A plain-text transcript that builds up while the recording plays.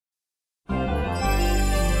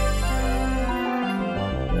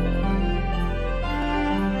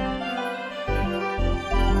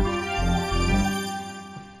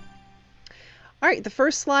right, the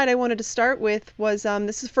first slide I wanted to start with was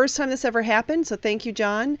this is the first time this ever happened, so thank you,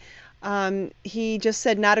 John. He just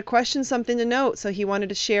said, not a question, something to note. So he wanted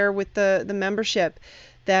to share with the membership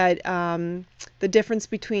that the difference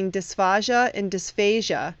between dysphagia and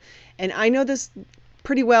dysphagia. And I know this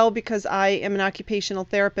pretty well because I am an occupational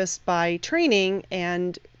therapist by training,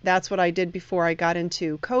 and that's what I did before I got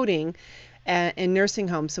into coding in nursing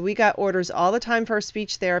homes. So we got orders all the time for our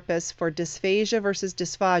speech therapists for dysphagia versus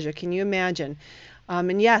dysphagia. Can you imagine?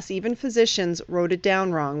 And yes, even physicians wrote it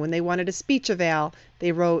down wrong. When they wanted a speech eval,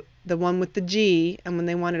 they wrote the one with the G, and when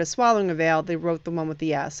they wanted a swallowing eval, they wrote the one with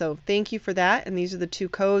the S. So thank you for that, and these are the two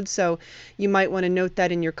codes. So you might want to note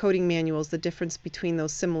that in your coding manuals, the difference between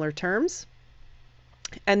those similar terms.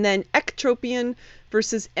 And then ectropion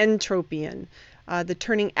versus entropion, the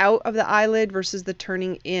turning out of the eyelid versus the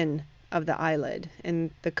turning in of the eyelid.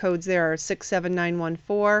 And the codes there are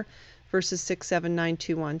 67914 versus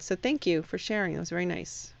 67921. So thank you for sharing. That was very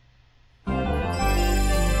nice.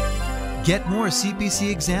 Get more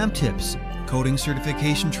CPC exam tips, coding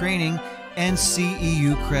certification training, and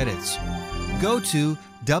CEU credits. Go to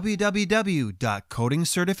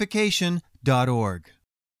www.codingcertification.org.